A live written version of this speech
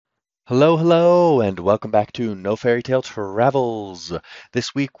Hello, hello, and welcome back to No Fairy Tale Travels.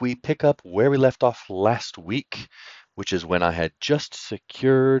 This week we pick up where we left off last week, which is when I had just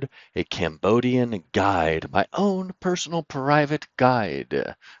secured a Cambodian guide, my own personal private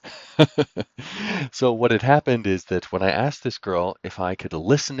guide. So what had happened is that when I asked this girl if I could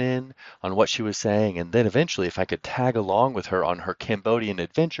listen in on what she was saying, and then eventually if I could tag along with her on her Cambodian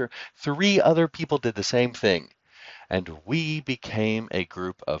adventure, three other people did the same thing. And we became a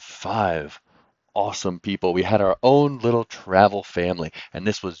group of five awesome people. We had our own little travel family, and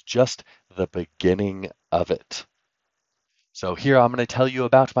this was just the beginning of it. So, here I'm going to tell you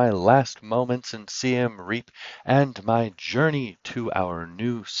about my last moments in Siem Reap and my journey to our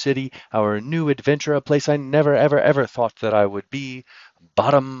new city, our new adventure, a place I never, ever, ever thought that I would be,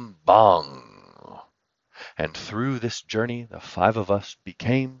 Bottom Bong. And through this journey, the five of us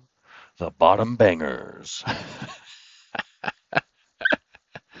became the Bottom Bangers.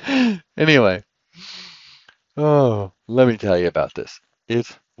 Anyway, oh, let me tell you about this. It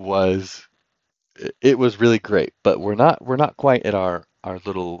was it was really great, but we're not quite at our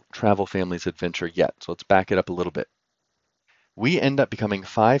little travel family's adventure yet. So let's back it up a little bit. We end up becoming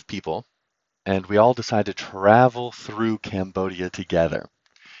five people, and we all decide to travel through Cambodia together.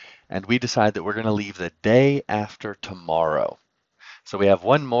 And we decide that we're going to leave the day after tomorrow. So we have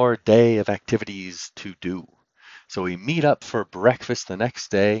one more day of activities to do. So we meet up for breakfast the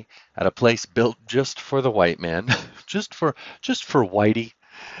next day at a place built just for the white man, just for Whitey.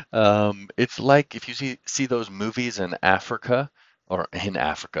 It's like if you see those movies in Africa or in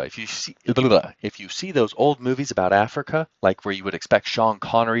Africa, if you see those old movies about Africa, like where you would expect Sean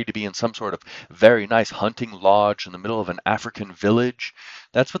Connery to be in some sort of very nice hunting lodge in the middle of an African village,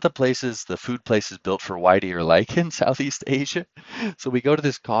 that's what the food places built for Whitey are like in Southeast Asia. So we go to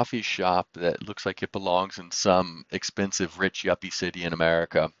this coffee shop that looks like it belongs in some expensive, rich, yuppie city in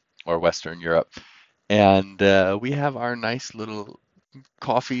America or Western Europe. And we have our nice little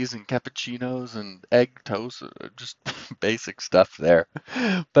coffees and cappuccinos and egg toast, just basic stuff there.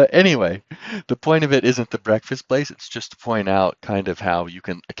 But anyway, the point of it isn't the breakfast place, it's just to point out kind of how you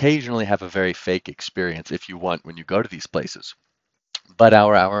can occasionally have a very fake experience if you want when you go to these places. But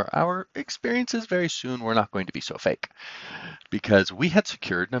our experiences very soon were not going to be so fake because we had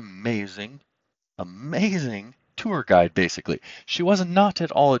secured an amazing tour guide, basically. She was not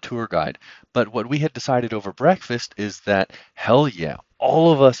at all a tour guide, but what we had decided over breakfast is that, hell yeah,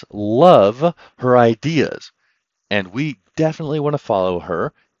 all of us love her ideas, and we definitely want to follow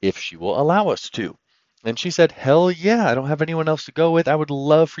her if she will allow us to. And she said, hell yeah, I don't have anyone else to go with. I would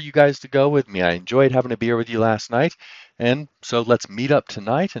love for you guys to go with me. I enjoyed having a beer with you last night. And so let's meet up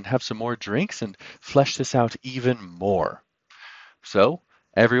tonight and have some more drinks and flesh this out even more. So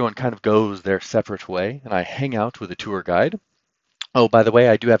everyone kind of goes their separate way, and I hang out with a tour guide. Oh, by the way,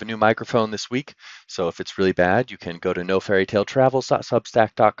 I do have a new microphone this week, so if it's really bad, you can go to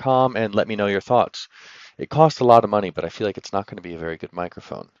nofairytaletravels.substack.com and let me know your thoughts. It costs a lot of money, but I feel like it's not going to be a very good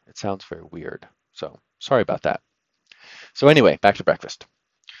microphone. It sounds very weird, so sorry about that. So anyway, back to breakfast.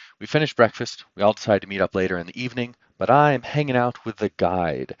 We finish breakfast. We all decide to meet up later in the evening, but I'm hanging out with the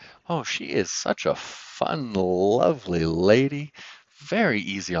guide. Oh, she is such a fun, lovely lady. Very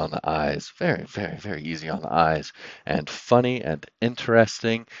easy on the eyes. Very, very, very easy on the eyes. And funny and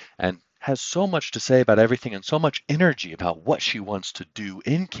interesting and has so much to say about everything and so much energy about what she wants to do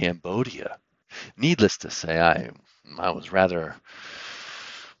in Cambodia. Needless to say, I was rather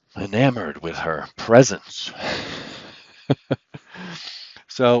enamored with her presence.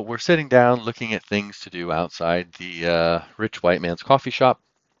 So we're sitting down looking at things to do outside the rich white man's coffee shop,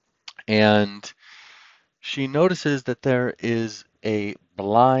 and she notices that there is a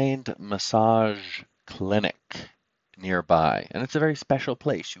blind massage clinic nearby. And it's a very special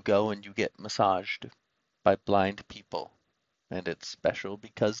place. You go and you get massaged by blind people. And it's special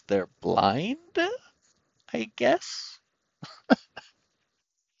because they're blind, I guess.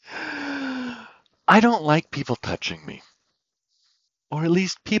 I don't like people touching me, or at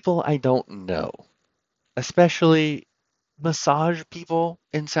least people I don't know, especially massage people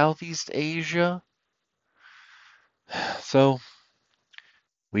in Southeast Asia. So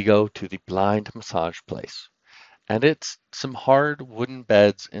we go to the blind massage place, and it's some hard wooden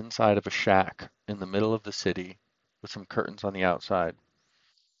beds inside of a shack in the middle of the city with some curtains on the outside.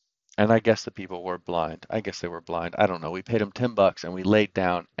 And I guess the people were blind. I guess they were blind. I don't know. We paid them $10 and we laid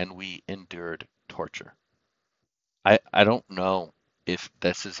down and we endured torture. I don't know if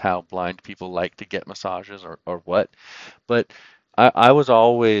this is how blind people like to get massages or what, but I was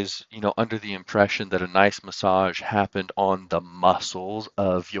always, under the impression that a nice massage happened on the muscles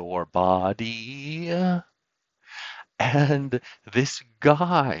of your body. And this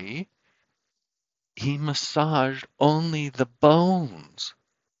guy He massaged only the bones,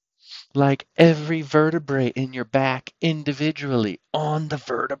 like every vertebrae in your back individually on the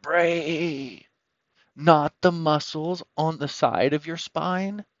vertebrae, not the muscles on the side of your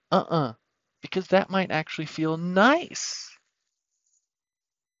spine. Because that might actually feel nice.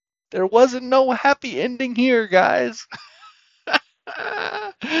 There wasn't no happy ending here, guys.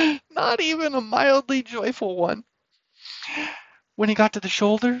 Not even a mildly joyful one. When he got to the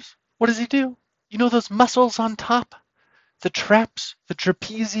shoulders, what does he do? You know those muscles on top? The traps, the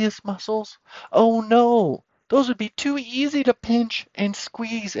trapezius muscles? Oh no, those would be too easy to pinch and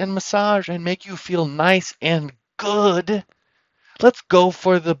squeeze and massage and make you feel nice and good. Let's go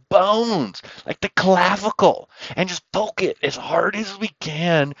for the bones, like the clavicle, and just poke it as hard as we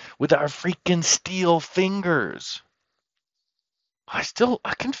can with our freaking steel fingers. I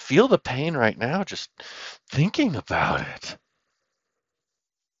can feel the pain right now just thinking about it.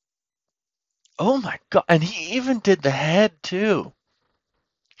 Oh my God. And he even did the head too.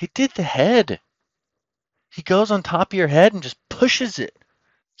 He did the head. He goes on top of your head and just pushes it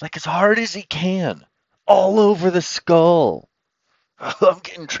like as hard as he can all over the skull. I'm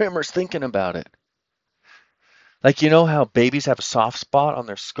getting tremors thinking about it. Like, you know how babies have a soft spot on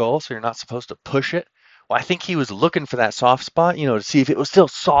their skull, so you're not supposed to push it? Well, I think he was looking for that soft spot, to see if it was still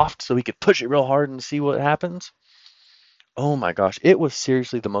soft so he could push it real hard and see what happens. Oh my gosh, it was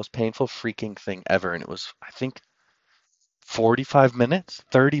seriously the most painful freaking thing ever. And it was, I think, 45 minutes,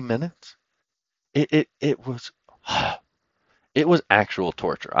 30 minutes. It was, it was actual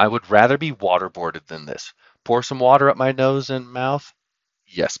torture. I would rather be waterboarded than this. Pour some water up my nose and mouth?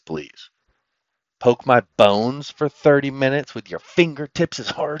 Yes, please. Poke my bones for 30 minutes with your fingertips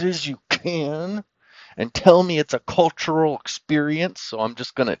as hard as you can and tell me it's a cultural experience, so I'm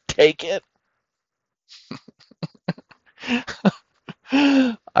just going to take it.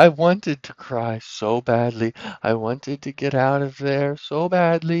 I wanted to cry so badly. I wanted to get out of there so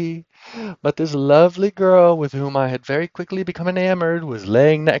badly. But this lovely girl with whom I had very quickly become enamored was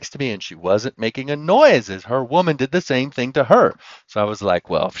laying next to me and she wasn't making a noise as her woman did the same thing to her. So I was like,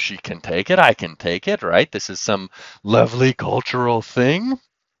 well, if she can take it, I can take it, right? This is some lovely cultural thing.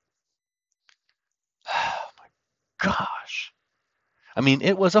 Gosh. I mean,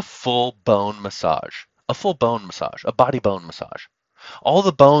 it was a full bone massage, a full bone massage, a body bone massage. All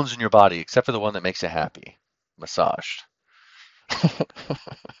the bones in your body, except for the one that makes you happy, massaged.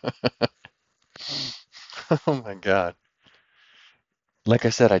 Oh my God. Like I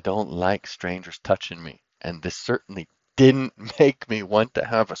said, I don't like strangers touching me, and this certainly didn't make me want to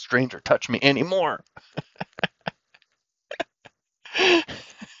have a stranger touch me anymore.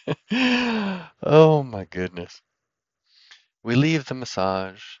 Oh my goodness. We leave the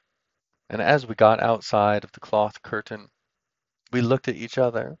massage, and as we got outside of the cloth curtain, we looked at each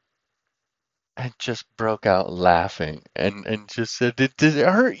other and just broke out laughing and just said, did it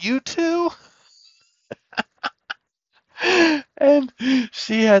hurt you too? And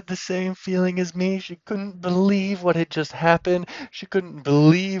she had the same feeling as me. She couldn't believe what had just happened. She couldn't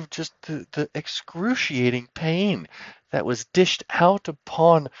believe just the excruciating pain that was dished out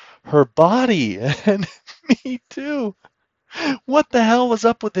upon her body. And me too. What the hell was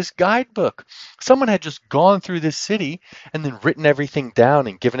up with this guidebook? Someone had just gone through this city and then written everything down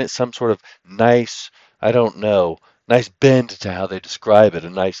and given it some sort of nice, I don't know, nice bend to how they describe it. A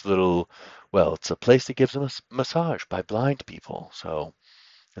nice little, well, it's a place that gives a massage by blind people. So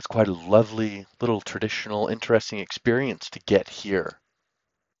it's quite a lovely, little traditional, interesting experience to get here.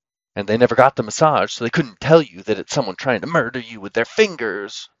 And they never got the massage, so they couldn't tell you that it's someone trying to murder you with their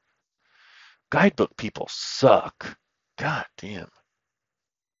fingers. Guidebook people suck. God damn.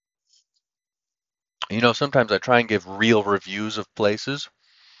 Sometimes I try and give real reviews of places,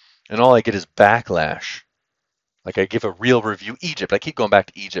 and all I get is backlash. Like I give a real review, Egypt. I keep going back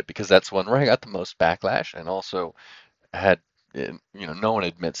to Egypt because that's one where I got the most backlash, and also had, no one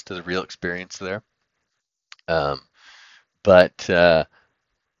admits to the real experience there. Um, but yeah,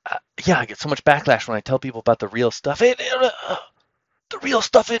 I get so much backlash when I tell people about the real stuff. The real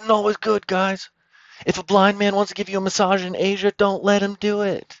stuff isn't always good, guys. If a blind man wants to give you a massage in Asia, don't let him do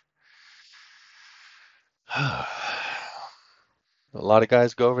it. A lot of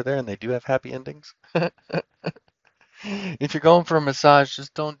guys go over there and they do have happy endings. If you're going for a massage,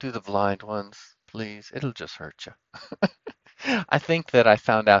 just don't do the blind ones, please. It'll just hurt you. I think that I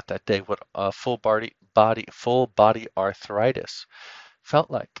found out that day what full body arthritis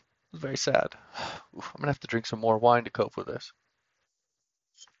felt like. It was very sad. Oof, I'm gonna have to drink some more wine to cope with this.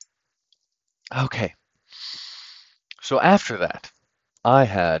 Okay, so after that, I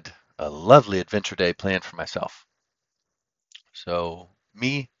had a lovely adventure day planned for myself. So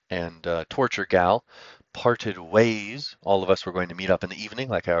me and Torture Gal parted ways. All of us were going to meet up in the evening,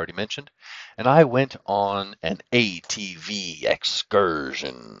 like I already mentioned, and I went on an ATV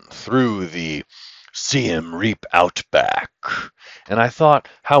excursion through the Siem Reap Outback. And I thought,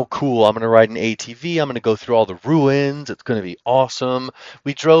 how cool, I'm going to ride an ATV, I'm going to go through all the ruins, it's going to be awesome.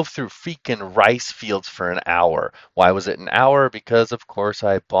 We drove through freaking rice fields for an hour. Why was it an hour? Because, of course,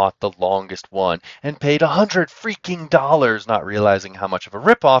 I bought the longest one and paid $100 freaking, not realizing how much of a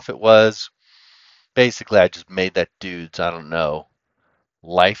ripoff it was. Basically, I just made that dude's, I don't know,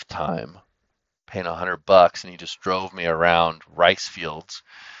 lifetime paying $100, and he just drove me around rice fields.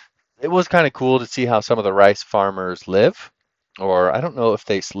 It was kind of cool to see how some of the rice farmers live, or I don't know if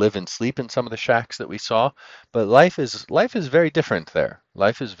they live and sleep in some of the shacks that we saw, but life is very different there.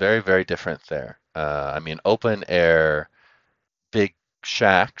 Life is very, very different there. I mean, open air, big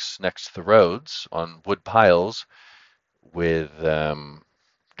shacks next to the roads on wood piles with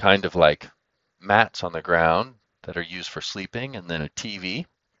kind of like mats on the ground that are used for sleeping, and then a TV.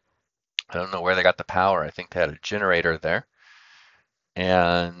 I don't know where they got the power. I think they had a generator there,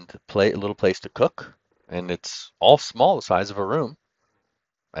 and a little place to cook, and it's all small, the size of a room,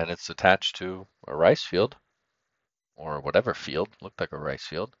 and it's attached to a rice field or whatever field. Looked like a rice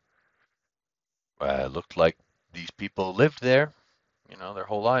field. Looked like these people lived there, their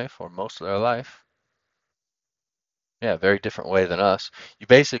whole life or most of their life. Yeah, very different way than us. You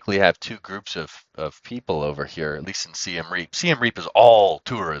basically have two groups of people over here, at least in Siem Reap. Siem Reap is all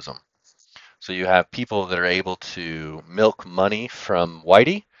tourism. So you have people that are able to milk money from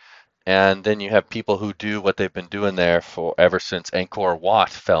Whitey, and then you have people who do what they've been doing there for ever since Angkor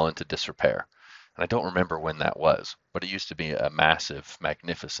Wat fell into disrepair. And I don't remember when that was, but it used to be a massive,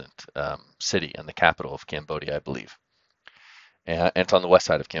 magnificent city and the capital of Cambodia, I believe. And it's on the west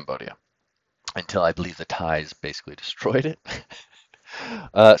side of Cambodia until I believe the Thais basically destroyed it.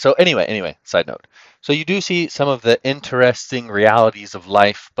 So anyway, side note. So you do see some of the interesting realities of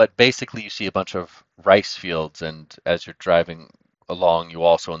life, but basically you see a bunch of rice fields, and as you're driving along, you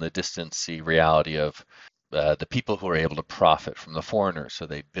also in the distance see reality of the people who are able to profit from the foreigners. So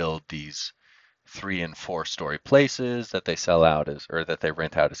they build these 3 and 4 story places that they sell out as, or that they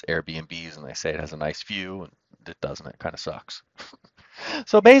rent out as Airbnbs, and they say it has a nice view, and it doesn't. It kind of sucks.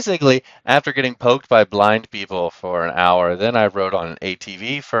 So basically, after getting poked by blind people for an hour, then I rode on an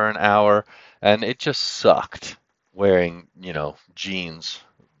ATV for an hour, and it just sucked wearing, jeans,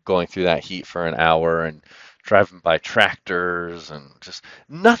 going through that heat for an hour and driving by tractors and just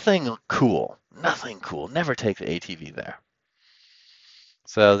nothing cool. Nothing cool. Never take the ATV there.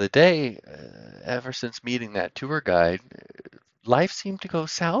 So the day, ever since meeting that tour guide, life seemed to go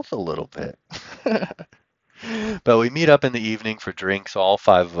south a little bit. But we meet up in the evening for drinks, all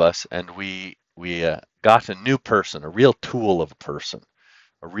 5 of us, and we got a new person, a real tool of a person,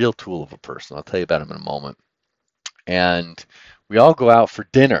 a real tool of a person. I'll tell you about him in a moment. And we all go out for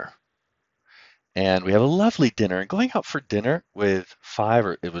dinner, and we have a lovely dinner. And going out for dinner with five,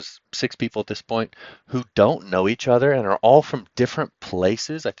 or it was 6 people at this point, who don't know each other and are all from different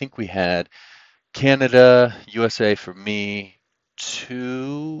places. I think we had Canada, USA for me,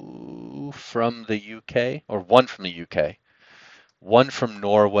 2 from the UK, or 1 from the UK, 1 from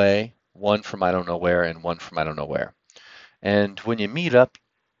Norway, 1 from I don't know where, and 1 from I don't know where. And when you meet up,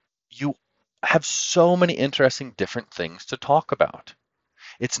 you have so many interesting different things to talk about.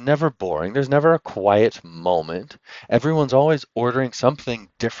 It's never boring. There's never a quiet moment. Everyone's always ordering something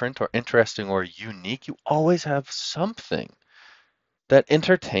different or interesting or unique. You always have something that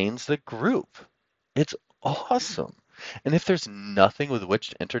entertains the group. It's awesome. And if there's nothing with which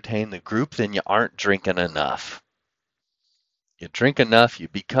to entertain the group, then you aren't drinking enough. You drink enough, you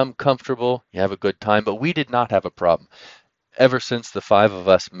become comfortable, you have a good time. But we did not have a problem. Ever since the 5 of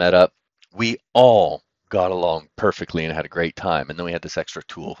us met up, we all got along perfectly and had a great time. And then we had this extra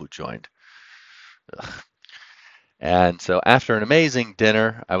tool who joined. Ugh. And so after an amazing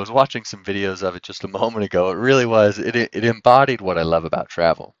dinner, I was watching some videos of it just a moment ago. It really was, it embodied what I love about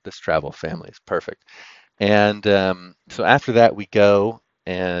travel. This travel family is perfect. And so after that, we go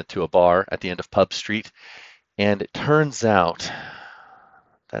to a bar at the end of Pub Street. And it turns out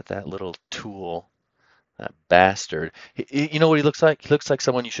that that little tool, that bastard, you know what he looks like? He looks like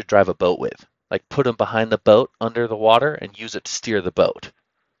someone you should drive a boat with. Like put him behind the boat under the water and use it to steer the boat.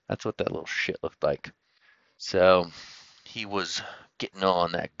 That's what that little shit looked like. So he was getting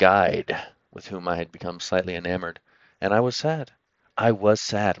on that guide with whom I had become slightly enamored. And I was sad. I was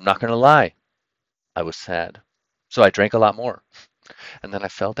sad. I'm not going to lie. I was sad. So I drank a lot more. And then I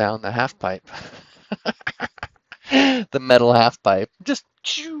fell down the half pipe. The metal half pipe. Just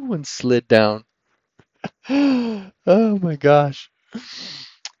choo and slid down. Oh my gosh.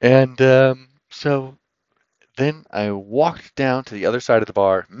 And so then I walked down to the other side of the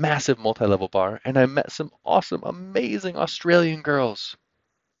bar, massive multi-level bar, and I met some awesome, amazing Australian girls.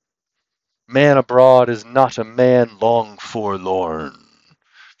 Man abroad is not a man long forlorn,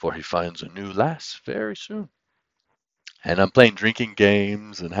 for he finds a new lass very soon. And I'm playing drinking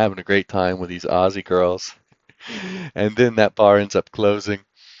games and having a great time with these Aussie girls. And then that bar ends up closing,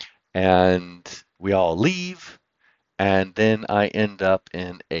 and we all leave. And then I end up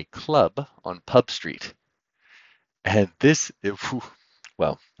in a club on Pub Street. And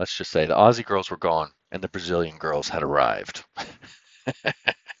well, let's just say the Aussie girls were gone and the Brazilian girls had arrived.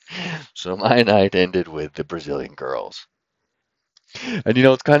 So my night ended with the Brazilian girls. And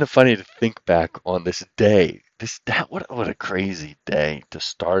it's kind of funny to think back on this day. What a crazy day to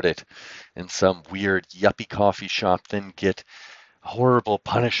start it in some weird yuppie coffee shop, then get horrible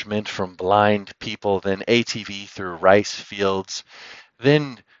punishment from blind people, then ATV through rice fields,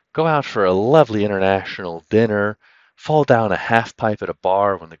 then go out for a lovely international dinner, fall down a half pipe at a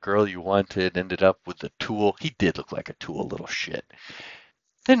bar when the girl you wanted ended up with the tool. He did look like a tool, little shit.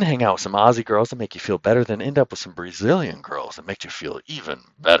 Then hang out with some Aussie girls that make you feel better, then end up with some Brazilian girls that make you feel even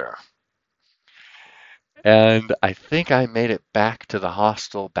better. And I think I made it back to the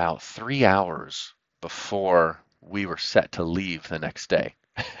hostel about 3 hours before we were set to leave the next day.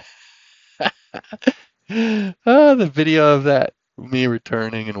 The video of that, me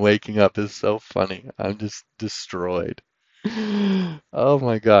returning and waking up, is so funny. I'm just destroyed. Oh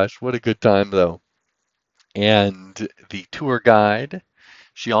my gosh, what a good time though. And the tour guide,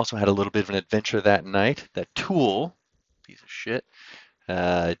 she also had a little bit of an adventure that night. That tool, piece of shit,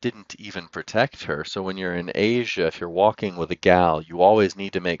 didn't even protect her. So when you're in Asia, if you're walking with a gal, you always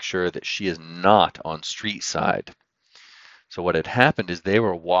need to make sure that she is not on street side. So what had happened is they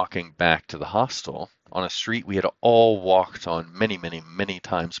were walking back to the hostel on a street we had all walked on many, many, many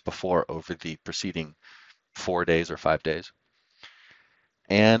times before over the preceding 4 days or 5 days.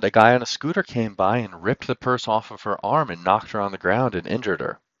 And a guy on a scooter came by and ripped the purse off of her arm and knocked her on the ground and injured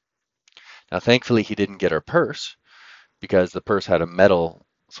her. Now, thankfully, he didn't get her purse because the purse had a metal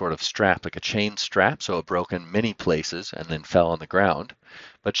sort of strap, like a chain strap, so it broke in many places and then fell on the ground.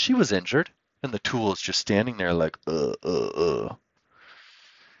 But she was injured, and the tool is just standing there like,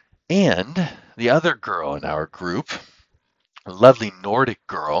 And the other girl in our group, a lovely Nordic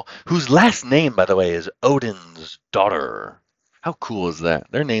girl, whose last name, by the way, is Odin's daughter. How cool is that?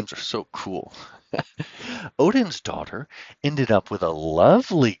 Their names are so cool. Odin's daughter ended up with a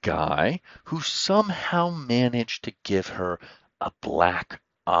lovely guy who somehow managed to give her a black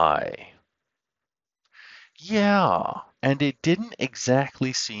eye. Yeah, and it didn't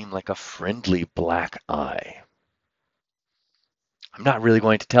exactly seem like a friendly black eye. I'm not really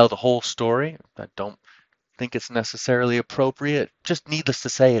going to tell the whole story. I don't think it's necessarily appropriate. Just needless to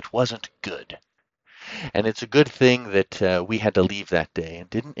say, it wasn't good. And it's a good thing that we had to leave that day and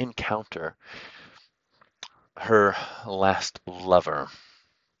didn't encounter her last lover.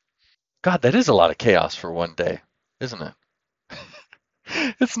 God, that is a lot of chaos for one day, isn't it?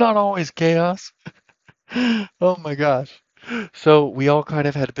 It's not always chaos. Oh my gosh. So we all kind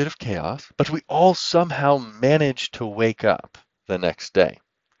of had a bit of chaos, but we all somehow managed to wake up the next day.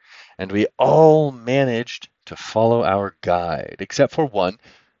 And we all managed to follow our guide, except for one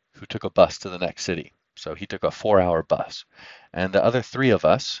who took a bus to the next city. So he took a 4 hour bus. And the other three of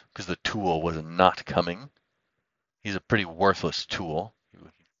us, because the tool was not coming, he's a pretty worthless tool,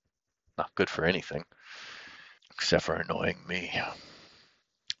 not good for anything, except for annoying me.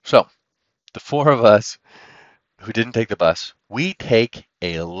 So the four of us who didn't take the bus, we take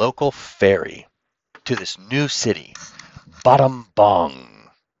a local ferry to this new city, Bottom Bong.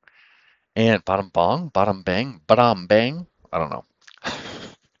 And Bottom Bong? Bottom Bang? Bottom Bang? I don't know.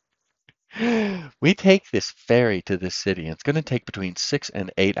 We take this ferry to this city, and it's going to take between 6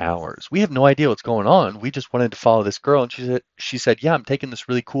 and 8 hours. We have no idea what's going on. We just wanted to follow this girl, and she said, "Yeah, I'm taking this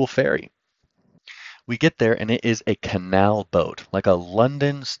really cool ferry." We get there, and it is a canal boat, like a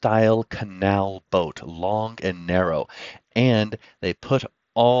London-style canal boat, long and narrow. And they put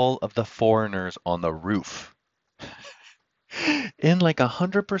all of the foreigners on the roof in like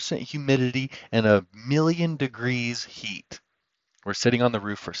 100% humidity and a million degrees heat. We're sitting on the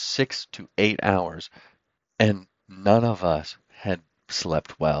roof for 6 to 8 hours. And none of us had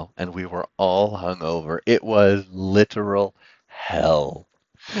slept well, and we were all hungover. It was literal hell.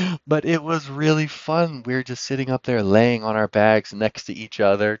 But it was really fun. We were just sitting up there, laying on our bags next to each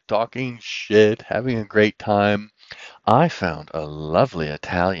other, talking shit, having a great time. I found a lovely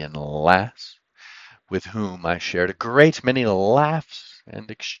Italian lass with whom I shared a great many laughs and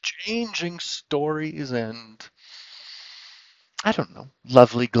exchanging stories and I don't know,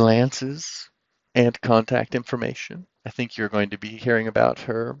 lovely glances and contact information. I think you're going to be hearing about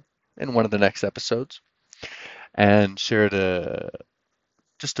her in one of the next episodes, and shared a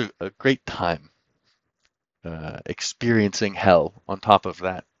great time experiencing hell on top of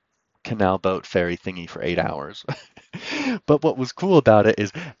that canal boat ferry thingy for 8 hours. But what was cool about it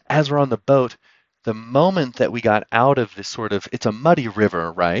is, as we're on the boat, the moment that we got out of this sort of, it's a muddy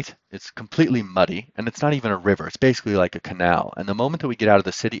river, right? It's completely muddy, and it's not even a river. It's basically like a canal. And the moment that we get out of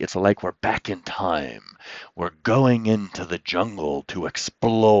the city, it's like we're back in time. We're going into the jungle to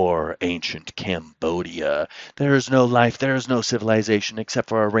explore ancient Cambodia. There is no life, there is no civilization except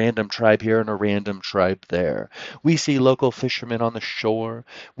for a random tribe here and a random tribe there. We see local fishermen on the shore.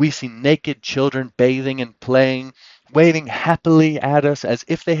 We see naked children bathing and playing, waving happily at us as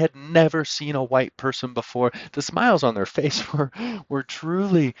if they had never seen a white person before. The smiles on their face were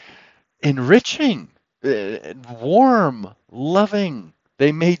truly enriching, warm, loving.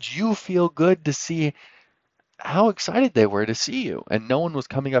 They made you feel good to see how excited they were to see you. And no one was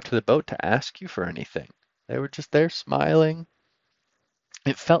coming up to the boat to ask you for anything. They were just there smiling.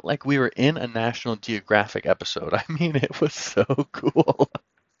 It felt like we were in a National Geographic episode. I mean, it was so cool.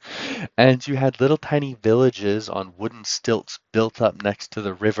 And you had little tiny villages on wooden stilts built up next to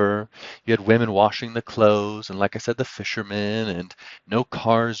the river. You had women washing the clothes, and like I said, the fishermen, and no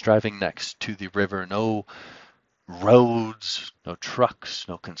cars driving next to the river, no roads, no trucks,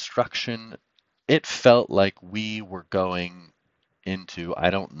 no construction. It felt like we were going into, I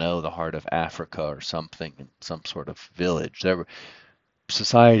don't know, the heart of Africa or something, in some sort of village.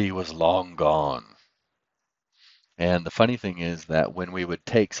 Society was long gone. And the funny thing is that when we would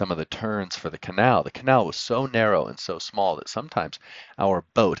take some of the turns for the canal was so narrow and so small that sometimes our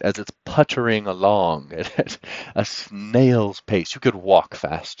boat, as it's puttering along at a snail's pace, you could walk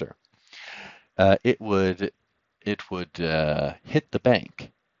faster. It would hit the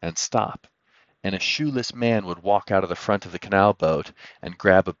bank and stop, and a shoeless man would walk out of the front of the canal boat and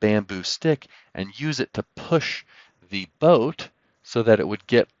grab a bamboo stick and use it to push the boat so that it would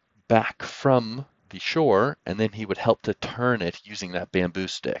get back from the shore, and then he would help to turn it using that bamboo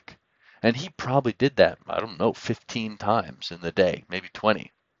stick. And he probably did that, I don't know, 15 times in the day, maybe 20.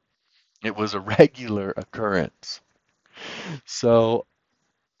 It was a regular occurrence. So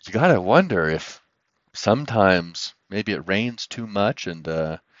you gotta wonder if sometimes maybe it rains too much and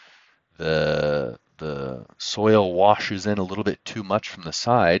the soil washes in a little bit too much from the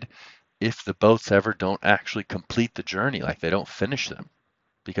side, if the boats ever don't actually complete the journey, like they don't finish them.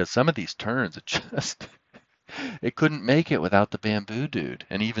 Because some of these turns, it couldn't make it without the bamboo dude,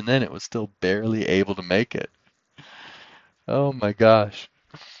 and even then it was still barely able to make it. Oh my gosh.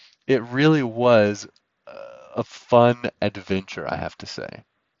 It really was a fun adventure, I have to say.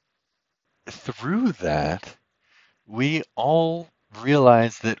 Through that, we all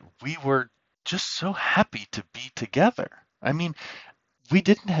realized that we were just so happy to be together. I mean, we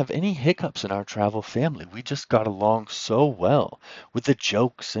didn't have any hiccups in our travel family. We just got along so well with the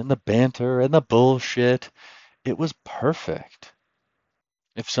jokes and the banter and the bullshit. It was perfect.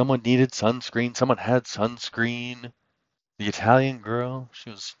 If someone needed sunscreen, someone had sunscreen. The Italian girl, she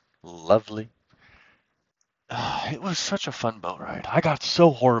was lovely. It was such a fun boat ride. I got so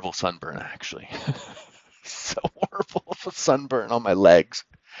horrible sunburn, actually. So horrible of a sunburn on my legs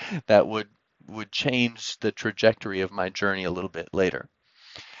that would change the trajectory of my journey a little bit later.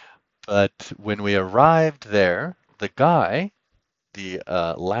 But when we arrived there, the guy, the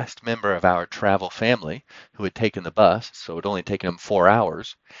last member of our travel family who had taken the bus, so it had only taken him 4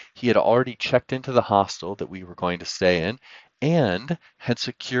 hours, he had already checked into the hostel that we were going to stay in and had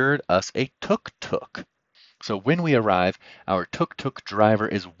secured us a tuk-tuk. So when we arrive, our tuk-tuk driver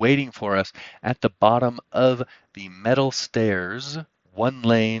is waiting for us at the bottom of the metal stairs, 1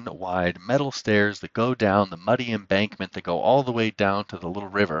 lane wide metal stairs that go down the muddy embankment that go all the way down to the little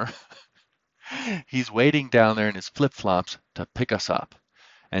river. He's waiting down there in his flip-flops to pick us up.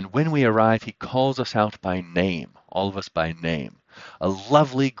 And when we arrive, he calls us out by name, all of us by name. A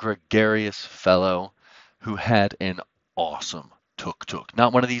lovely, gregarious fellow who had an awesome tuk-tuk.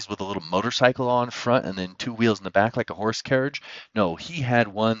 Not one of these with a little motorcycle on front and then two wheels in the back like a horse carriage. No, he had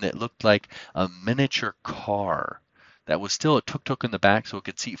one that looked like a miniature car that was still a tuk-tuk in the back so it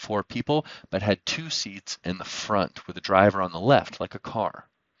could seat 4 people, but had 2 seats in the front with a driver on the left like a car.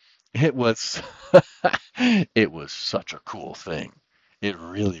 It was it was such a cool thing. It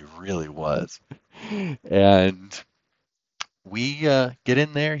really, really was. And we get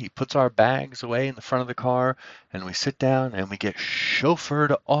in there, he puts our bags away in the front of the car, and we sit down and we get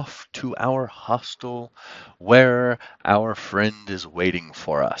chauffeured off to our hostel where our friend is waiting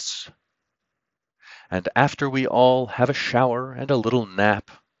for us. And after we all have a shower and a little nap,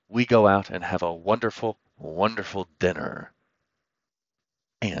 we go out and have a wonderful, wonderful dinner.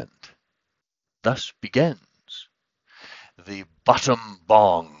 And thus begins the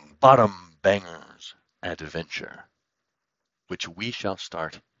Bottom Bangers adventure, which we shall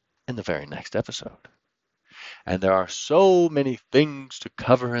start in the very next episode. And there are so many things to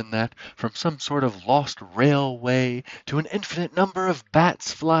cover in that, from some sort of lost railway to an infinite number of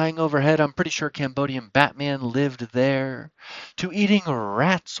bats flying overhead. I'm pretty sure Cambodian Batman lived there. To eating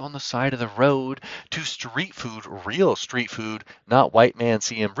rats on the side of the road. To street food, real street food, not white man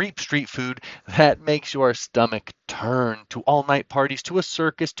see 'em reap street food that makes your stomach turn. To all night parties, to a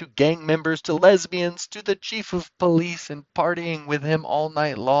circus, to gang members, to lesbians, to the chief of police and partying with him all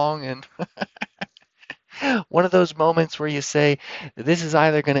night long. And one of those moments where you say, this is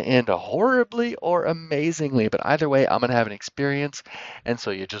either going to end horribly or amazingly, but either way, I'm going to have an experience. And so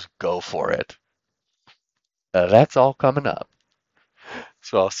you just go for it. That's all coming up.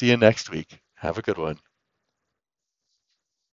 So I'll see you next week. Have a good one.